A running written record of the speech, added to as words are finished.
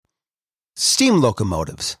Steam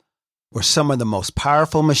locomotives were some of the most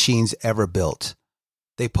powerful machines ever built.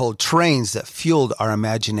 They pulled trains that fueled our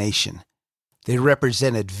imagination. They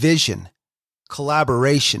represented vision,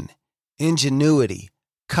 collaboration, ingenuity,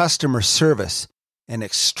 customer service, and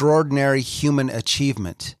extraordinary human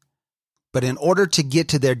achievement. But in order to get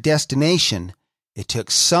to their destination, it took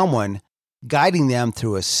someone guiding them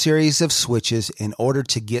through a series of switches in order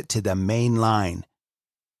to get to the main line.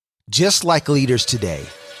 Just like leaders today,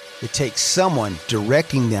 it takes someone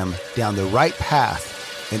directing them down the right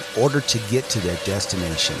path in order to get to their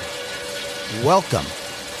destination. Welcome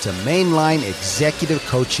to Mainline Executive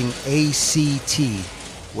Coaching ACT,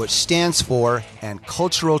 which stands for And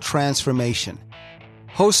Cultural Transformation,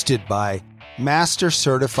 hosted by Master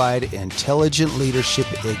Certified Intelligent Leadership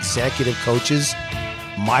Executive Coaches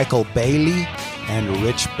Michael Bailey and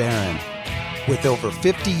Rich Barron, with over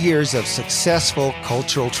 50 years of successful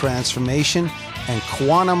cultural transformation and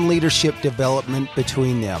quantum leadership development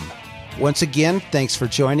between them. Once again, thanks for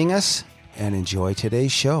joining us and enjoy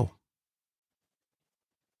today's show.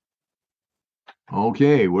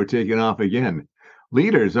 Okay, we're taking off again.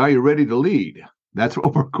 Leaders, are you ready to lead? That's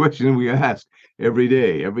what we're questioning we ask every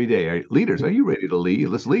day. Leaders, are you ready to lead?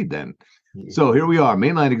 Let's lead then. So here we are,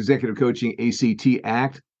 Mainline Executive Coaching ACT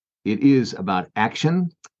Act. It is about action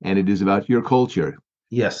and it is about your culture.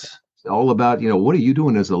 Yes. It's all about, what are you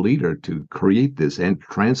doing as a leader to create this and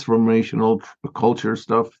transformational culture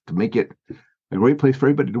stuff to make it a great place for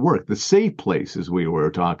everybody to work. The safe place, as we were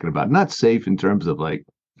talking about, not safe in terms of but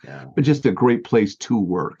just a great place to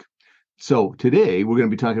work. So today we're going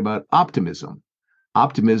to be talking about optimism.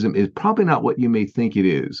 Optimism is probably not what you may think it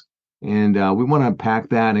is. And we want to unpack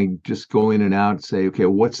that and just go in and out and say, okay,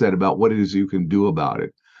 what's that about? What it is you can do about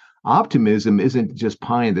it? Optimism isn't just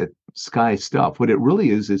pie in the sky stuff. What it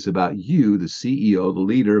really is, it's about you, the CEO, the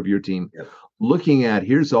leader of your team, looking at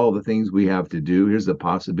here's all the things we have to do. Here's the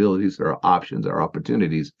possibilities, our options, our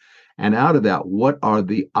opportunities. And out of that, what are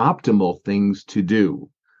the optimal things to do?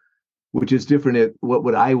 Which is different at what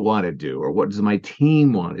would I want to do or what does my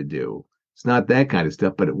team want to do? It's not that kind of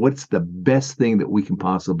stuff, but what's the best thing that we can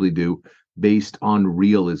possibly do based on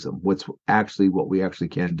realism? What's actually what we actually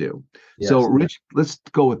can do? Yes. So, Rich, let's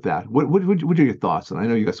go with that. What are your thoughts? And I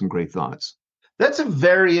know you got some great thoughts. That's a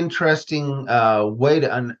very interesting way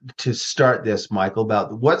to start this, Michael,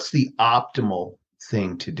 about what's the optimal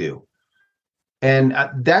thing to do. And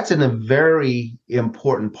that's a very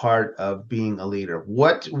important part of being a leader.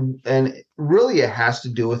 And really it has to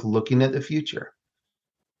do with looking at the future.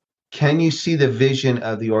 Can you see the vision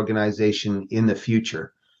of the organization in the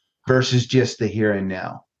future versus just the here and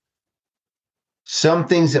now? Some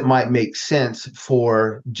things that might make sense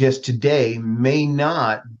for just today may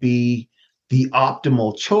not be the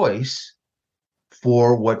optimal choice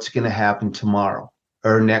for what's going to happen tomorrow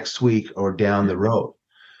or next week or down the road.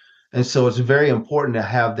 And so it's very important to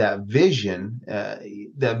have that vision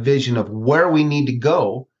of where we need to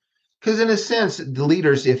go. Because in a sense, the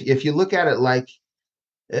leaders, if you look at it like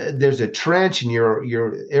there's a trench and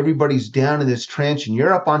everybody's down in this trench and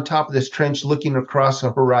you're up on top of this trench looking across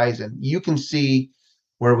the horizon, you can see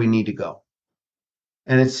where we need to go.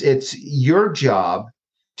 And it's your job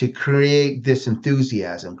to create this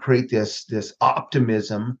enthusiasm, create this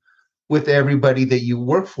optimism with everybody that you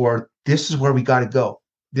work for. This is where we got to go.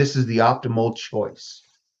 This is the optimal choice.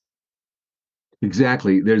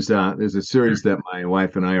 Exactly. There's a series that my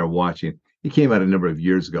wife and I are watching. It came out a number of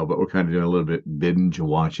years ago, but we're kind of doing a little bit binge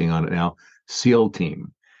watching on it now. SEAL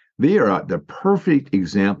Team. They are the perfect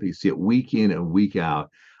example. You see it week in and week out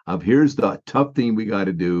of here's the tough thing we got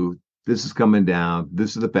to do. This is coming down.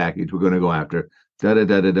 This is the package we're going to go after.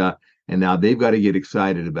 Da-da-da-da-da. And now they've got to get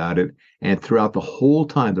excited about it. And throughout the whole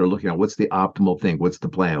time, they're looking at what's the optimal thing? What's the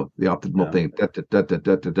plan? The optimal thing. Da, da, da, da,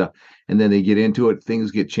 da, da, da. And then they get into it. Things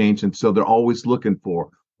get changed. And so they're always looking for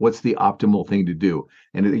what's the optimal thing to do.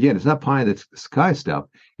 And again, it's not pie in the sky stuff.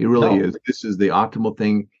 It really is. This is the optimal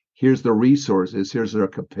thing. Here's the resources. Here's our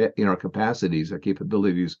capacities, our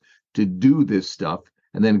capabilities to do this stuff.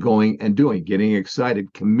 And then going and doing, getting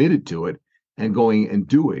excited, committed to it, and going and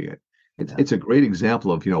doing it. It's a great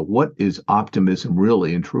example of, what is optimism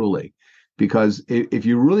really and truly? Because if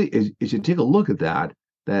you really, as you take a look at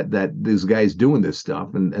that these guys doing this stuff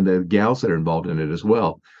and the gals that are involved in it as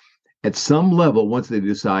well, at some level, once they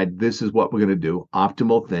decide this is what we're going to do,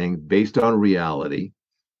 optimal thing based on reality,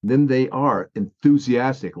 then they are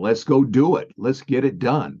enthusiastic. Let's go do it. Let's get it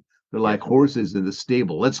done. They're like horses in the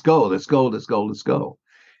stable. Let's go, let's go, let's go, let's go.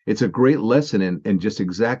 It's a great lesson in just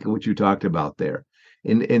exactly what you talked about there.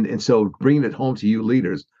 And so bringing it home to you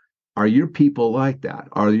leaders, Are your people like that?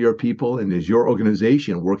 Are your people and is your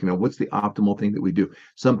organization working on what's the optimal thing that we do?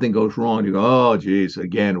 Something goes wrong, you go, oh, geez,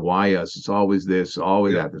 again, why us? It's always this,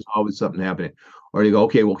 always Yeah. that. There's always something happening. Or you go,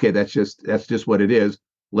 okay, well, okay, that's just what it is.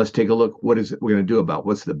 Let's take a look. What is it we're going to do about it?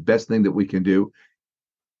 What's the best thing that we can do?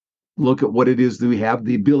 Look at what it is that we have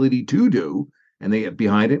the ability to do, and they get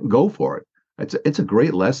behind it and go for it. It's a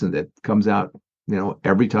great lesson that comes out,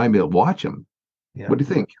 every time you watch them. Yeah. What do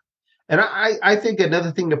you think? And I think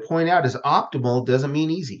another thing to point out is optimal doesn't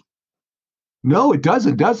mean easy. No, it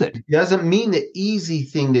doesn't, does it? It doesn't mean the easy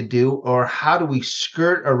thing to do or how do we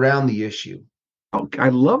skirt around the issue. Oh, I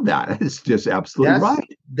love that. It's just absolutely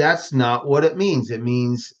right. That's not what it means. It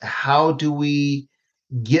means how do we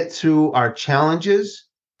get through our challenges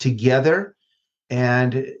together,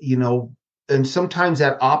 and and sometimes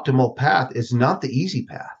that optimal path is not the easy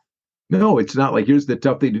path. No, it's not like here's the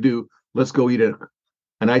tough thing to do. Let's go eat an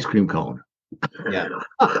ice cream cone. Yeah.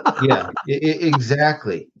 Yeah,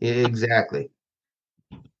 exactly. Exactly.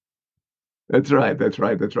 That's right. That's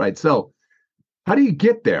right. That's right. So, how do you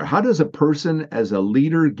get there? How does a person as a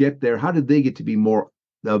leader get there? How did they get to be more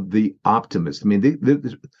of the optimist? I mean,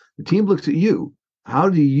 the team looks at you. How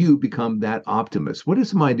do you become that optimist? What are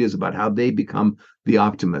some ideas about how they become the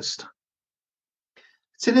optimist?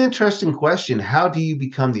 It's an interesting question. How do you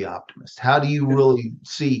become the optimist? How do you really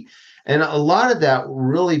see? And a lot of that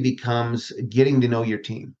really becomes getting to know your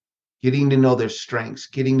team, getting to know their strengths,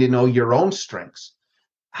 getting to know your own strengths.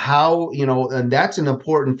 How, and that's an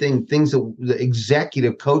important thing. Things that the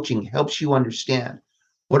executive coaching helps you understand.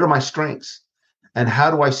 What are my strengths? And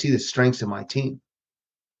how do I see the strengths of my team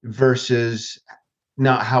versus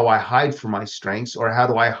not how I hide for my strengths, or how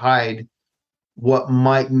do I hide what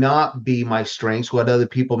might not be my strengths, what other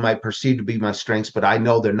people might perceive to be my strengths, but I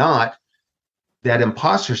know they're not. That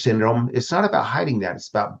imposter syndrome, it's not about hiding that. It's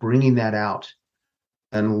about bringing that out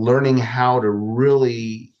and learning how to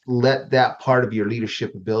really let that part of your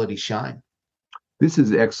leadership ability shine. This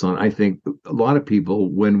is excellent. I think a lot of people,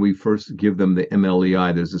 when we first give them the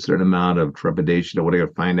MLEI, there's a certain amount of trepidation of what I got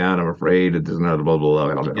to find out. I'm afraid it doesn't have blah,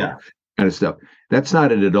 blah, blah, blah, Yeah. kind of stuff. That's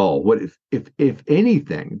not it at all. What if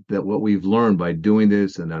anything, that what we've learned by doing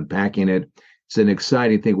this and unpacking it, it's an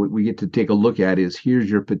exciting thing. What we get to take a look at is here's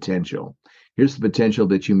your potential. Here's the potential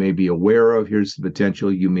that you may be aware of. Here's the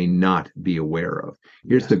potential you may not be aware of.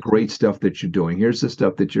 Here's the great stuff that you're doing. Here's the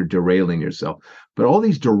stuff that you're derailing yourself. But all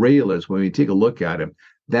these derailers, when we take a look at them,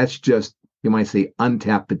 that's just, you might say,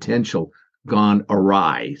 untapped potential gone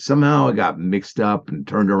awry. Somehow it got mixed up and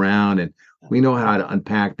turned around, and we know how to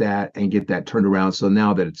unpack that and get that turned around. So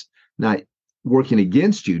now that it's not working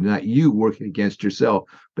against you, not you working against yourself,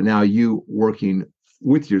 but now you working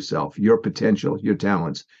with yourself, your potential, your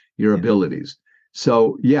talents, your abilities.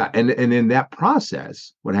 So yeah, and in that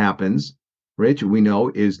process, what happens, Rich, we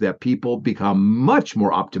know, is that people become much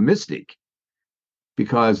more optimistic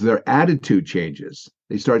because their attitude changes.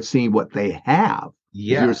 They start seeing what they have.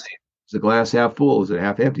 Yeah. You were saying, is the glass half full? Is it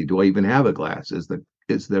half empty? Do I even have a glass? Is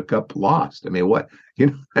the cup lost? I mean, what,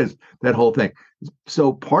 that whole thing.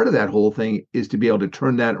 So part of that whole thing is to be able to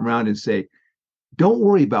turn that around and say, don't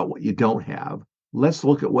worry about what you don't have. Let's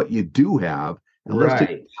look at what you do have. And let's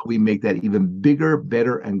see how we make that even bigger,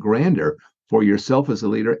 better, and grander for yourself as a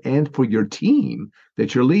leader and for your team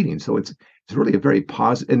that you're leading. So it's really a very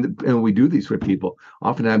positive, and we do these with people.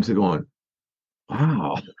 Oftentimes they're going,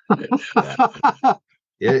 wow.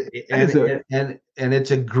 And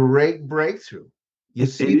it's a great breakthrough. You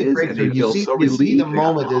see the breakthrough. You see the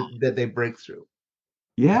moment that they break through.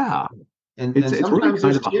 Yeah. And it's really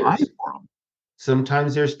kind of a high for them.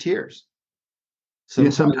 Sometimes there's tears.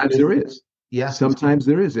 Sometimes there is. Yeah. Sometimes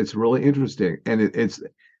there is. It's really interesting. And it's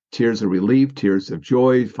tears of relief, tears of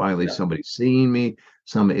joy. Finally, somebody's seeing me.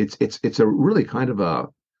 It's a really kind of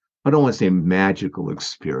I don't want to say magical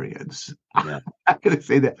experience. Yeah. I'm going to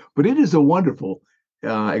say that, but it is a wonderful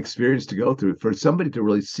experience to go through for somebody to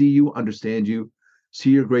really see you, understand you, see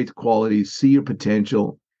your great qualities, see your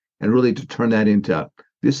potential, and really to turn that into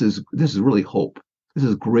this is really hope. This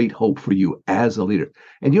is great hope for you as a leader.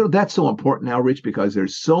 And that's so important now, Rich, because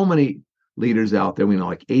there's so many leaders out there. We know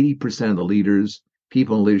like 80% of the leaders,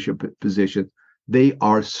 people in leadership positions, they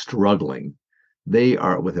are struggling. They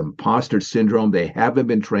are with imposter syndrome. They haven't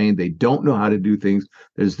been trained. They don't know how to do things.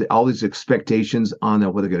 There's all these expectations on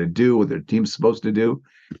them, what they're going to do, what their team's supposed to do.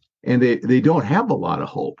 And they don't have a lot of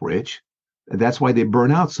hope, Rich. That's why they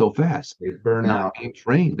burn out so fast. They burn out. They're not being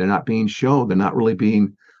trained. They're not being shown. They're not really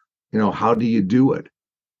being, how do you do it?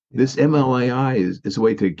 This MLAI is a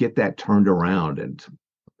way to get that turned around. And,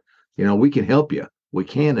 we can help you. we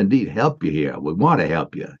can indeed help you here. We want to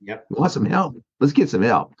help you. Yep. We want some help. Let's get some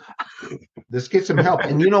help. Let's get some help.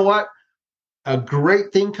 And you know what? A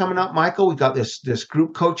great thing coming up, Michael. We got this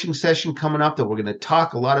group coaching session coming up that we're going to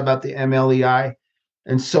talk a lot about the MLEI.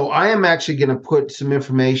 And so I am actually going to put some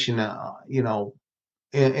information, in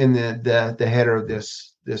the header of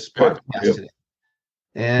this podcast today.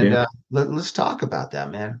 And let's talk about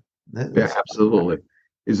that, man. Yeah, absolutely.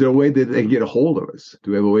 Is there a way that they can get a hold of us?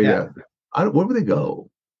 Do we have a way to? Where would they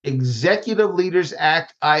go? Executive Leaders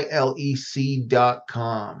Act, ILEC.com.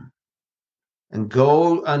 And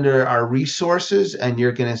go under our resources, and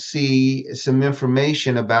you're going to see some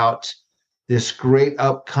information about this great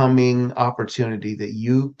upcoming opportunity that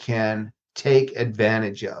you can take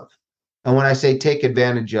advantage of. And when I say take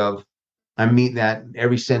advantage of, I mean that in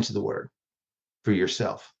every sense of the word for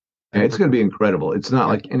yourself. And it's going to be incredible. It's not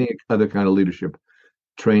like any other kind of leadership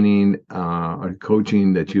training or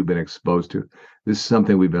coaching that you've been exposed to. This is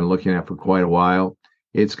something we've been looking at for quite a while.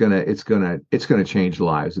 It's gonna change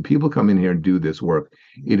lives. The people come in here and do this work.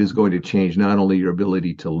 It is going to change not only your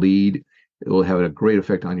ability to lead, it will have a great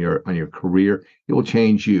effect on your career. It will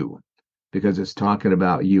change you because it's talking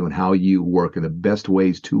about you and how you work and the best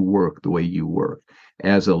ways to work the way you work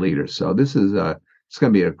as a leader. So this is it's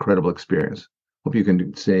going to be an incredible experience. Hope you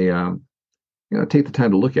can say, take the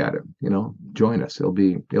time to look at it. Join us. It'll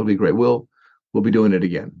be great. We'll be doing it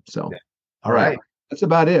again. So, all right. That's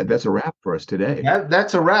about it. That's a wrap for us today.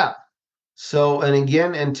 That's a wrap. So, and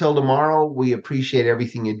again, until tomorrow, we appreciate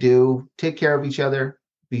everything you do. Take care of each other.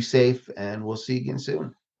 Be safe, and we'll see you again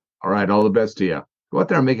soon. All right. All the best to you. Go out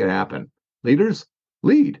there and make it happen. Leaders,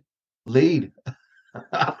 lead. Lead.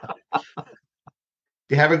 Have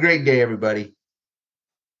a great day, everybody.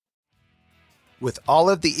 With all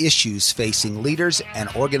of the issues facing leaders and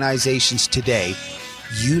organizations today,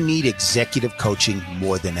 you need executive coaching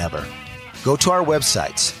more than ever. Go to our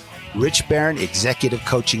websites,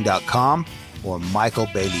 richbarronexecutivecoaching.com or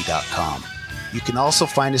michaelbailey.com. You can also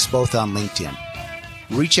find us both on LinkedIn.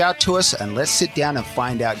 Reach out to us and let's sit down and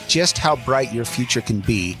find out just how bright your future can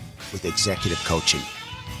be with executive coaching.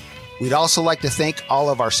 We'd also like to thank all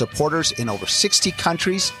of our supporters in over 60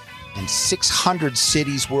 countries and 600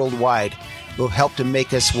 cities worldwide who have helped to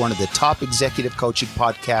make us one of the top executive coaching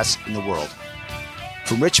podcasts in the world.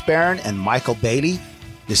 From Rich Barron and Michael Bailey,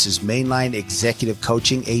 this is Mainline Executive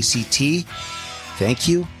Coaching, ACT. Thank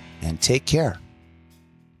you and take care.